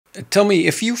Tell me,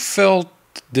 if you felt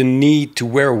the need to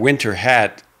wear a winter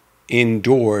hat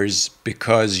indoors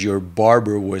because your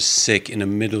barber was sick in the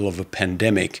middle of a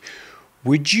pandemic,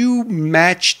 would you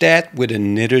match that with a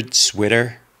knitted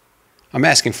sweater? I'm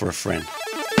asking for a friend.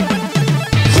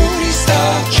 Foodie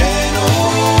Style Channel.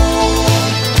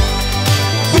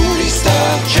 Foodie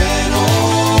Style Channel.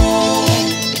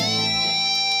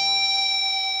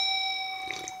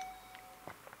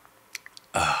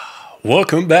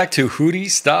 Welcome back to Foodie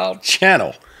Style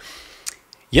Channel.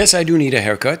 Yes, I do need a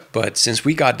haircut, but since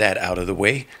we got that out of the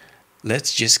way,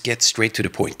 let's just get straight to the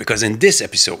point. Because in this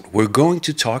episode, we're going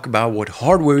to talk about what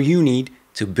hardware you need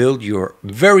to build your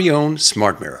very own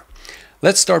smart mirror.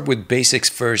 Let's start with basics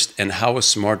first and how a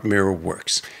smart mirror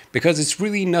works. Because it's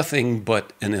really nothing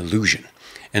but an illusion.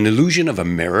 An illusion of a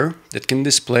mirror that can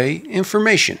display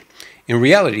information. In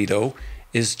reality, though,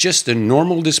 is just a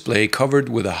normal display covered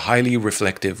with a highly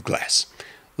reflective glass.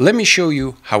 Let me show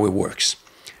you how it works.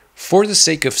 For the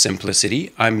sake of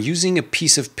simplicity, I'm using a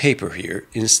piece of paper here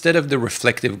instead of the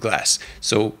reflective glass,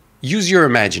 so use your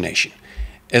imagination.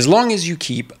 As long as you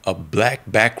keep a black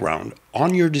background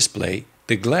on your display,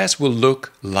 the glass will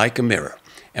look like a mirror,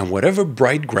 and whatever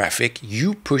bright graphic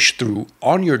you push through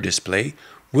on your display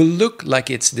will look like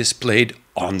it's displayed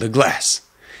on the glass.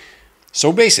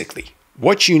 So basically,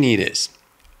 what you need is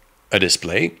a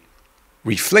display,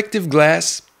 reflective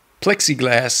glass,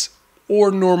 plexiglass,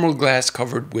 or normal glass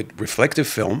covered with reflective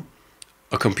film,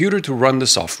 a computer to run the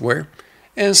software,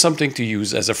 and something to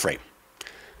use as a frame.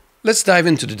 Let's dive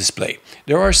into the display.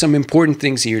 There are some important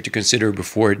things here to consider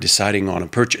before deciding on a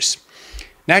purchase.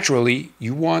 Naturally,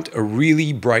 you want a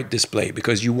really bright display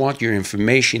because you want your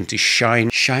information to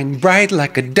shine bright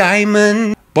like a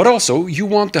diamond. But also, you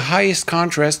want the highest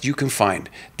contrast you can find.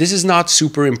 This is not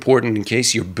super important in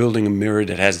case you're building a mirror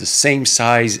that has the same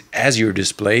size as your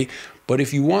display, but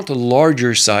if you want a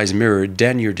larger size mirror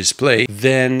than your display,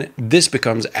 then this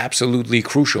becomes absolutely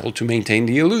crucial to maintain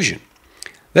the illusion.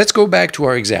 Let's go back to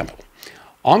our example.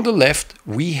 On the left,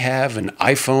 we have an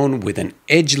iPhone with an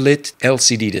edge-lit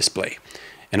LCD display.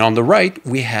 And on the right,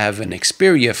 we have an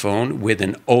Xperia phone with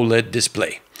an OLED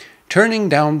display. Turning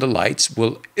down the lights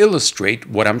will illustrate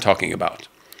what I'm talking about.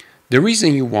 The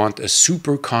reason you want a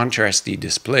super contrasty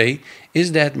display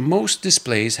is that most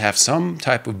displays have some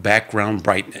type of background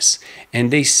brightness, and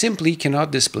they simply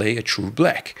cannot display a true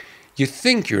black. You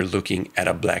think you're looking at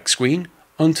a black screen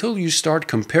until you start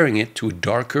comparing it to a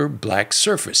darker black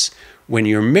surface. When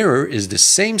your mirror is the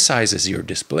same size as your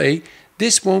display,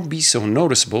 this won't be so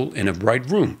noticeable in a bright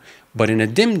room, but in a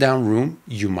dimmed down room,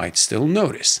 you might still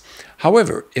notice.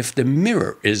 However, if the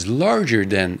mirror is larger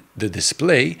than the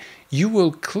display, you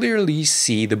will clearly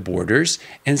see the borders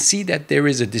and see that there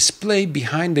is a display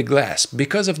behind the glass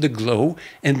because of the glow,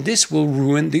 and this will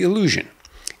ruin the illusion.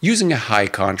 Using a high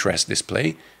contrast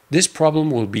display, this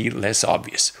problem will be less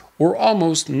obvious or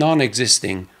almost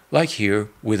non-existing, like here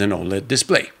with an OLED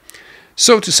display.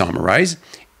 So to summarize,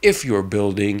 if you're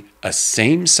building a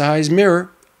same size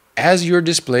mirror as your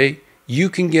display, you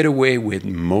can get away with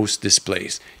most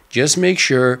displays. Just make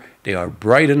sure they are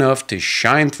bright enough to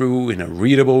shine through in a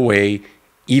readable way,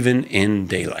 even in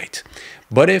daylight.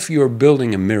 But if you're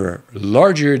building a mirror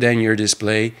larger than your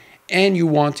display and you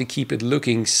want to keep it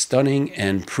looking stunning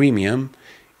and premium,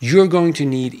 you're going to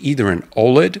need either an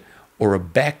OLED or a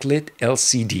backlit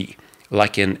LCD,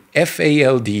 like an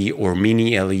FALD or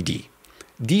mini LED.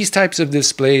 These types of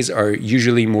displays are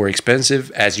usually more expensive,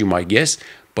 as you might guess,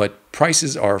 but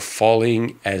prices are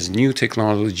falling as new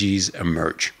technologies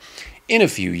emerge. In a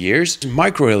few years,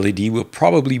 micro LED will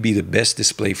probably be the best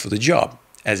display for the job,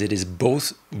 as it is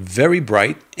both very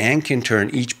bright and can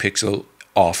turn each pixel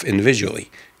off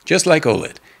individually, just like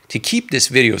OLED. To keep this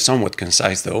video somewhat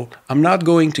concise though, I'm not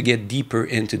going to get deeper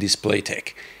into display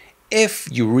tech. If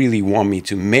you really want me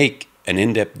to make an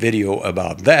in-depth video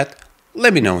about that,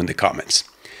 let me know in the comments.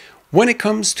 When it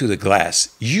comes to the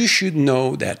glass, you should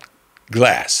know that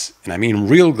glass, and I mean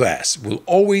real glass, will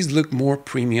always look more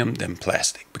premium than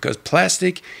plastic because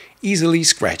plastic easily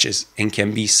scratches and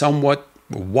can be somewhat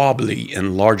wobbly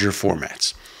in larger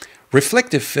formats.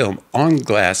 Reflective film on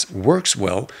glass works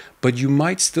well, but you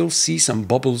might still see some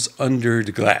bubbles under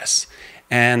the glass,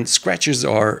 and scratches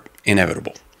are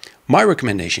inevitable. My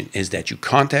recommendation is that you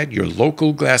contact your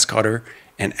local glass cutter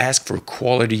and ask for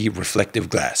quality reflective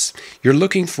glass. You're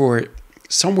looking for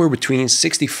somewhere between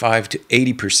 65 to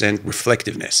 80%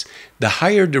 reflectiveness. The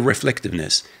higher the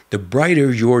reflectiveness, the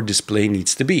brighter your display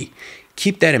needs to be.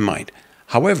 Keep that in mind.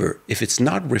 However, if it's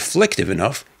not reflective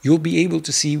enough, you'll be able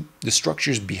to see the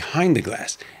structures behind the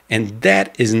glass, and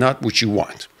that is not what you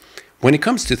want. When it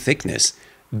comes to thickness,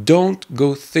 don't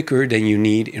go thicker than you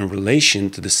need in relation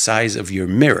to the size of your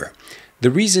mirror.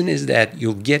 The reason is that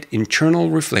you'll get internal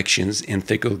reflections in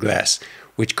thicker glass,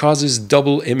 which causes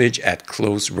double image at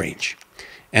close range.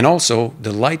 And also,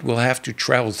 the light will have to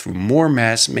travel through more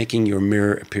mass, making your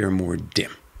mirror appear more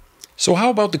dim. So how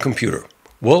about the computer?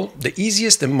 Well, the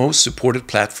easiest and most supported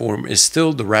platform is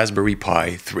still the Raspberry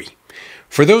Pi 3.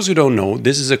 For those who don't know,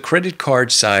 this is a credit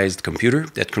card-sized computer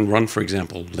that can run, for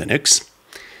example, Linux.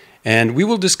 And we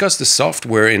will discuss the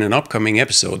software in an upcoming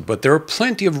episode, but there are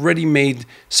plenty of ready-made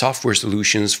software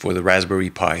solutions for the Raspberry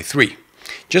Pi 3.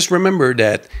 Just remember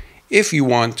that if you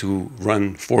want to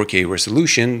run 4K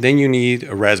resolution, then you need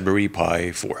a Raspberry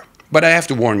Pi 4. But I have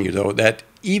to warn you though that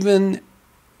even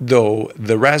though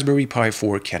the Raspberry Pi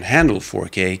 4 can handle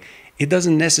 4K, it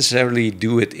doesn't necessarily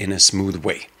do it in a smooth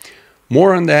way.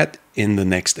 More on that in the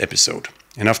next episode.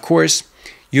 And of course,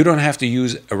 you don't have to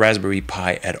use a Raspberry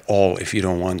Pi at all if you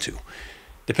don't want to.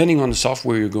 Depending on the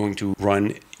software you're going to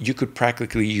run, you could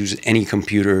practically use any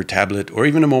computer, tablet, or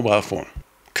even a mobile phone.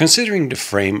 Considering the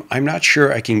frame, I'm not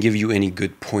sure I can give you any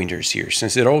good pointers here,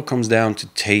 since it all comes down to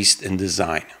taste and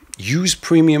design. Use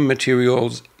premium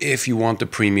materials if you want the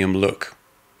premium look.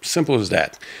 Simple as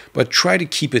that. But try to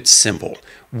keep it simple.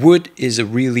 Wood is a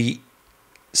really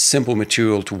simple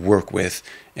material to work with,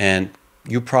 and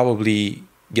you probably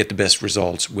get the best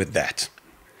results with that.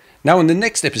 Now in the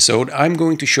next episode, I'm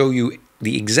going to show you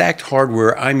the exact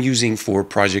hardware I'm using for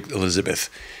Project Elizabeth.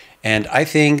 And I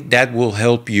think that will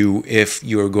help you if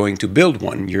you're going to build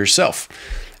one yourself.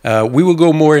 We will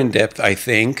go more in depth, I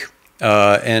think.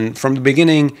 And from the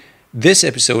beginning, this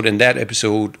episode and that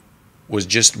episode was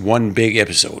just one big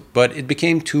episode, but it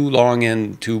became too long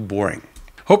and too boring.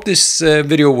 Hope this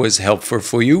video was helpful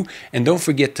for you. And don't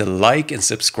forget to like and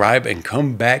subscribe and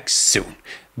come back soon.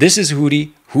 This is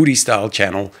Hootie, Hootie Style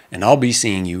Channel, and I'll be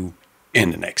seeing you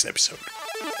in the next episode.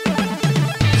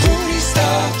 Hootie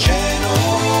Style Channel.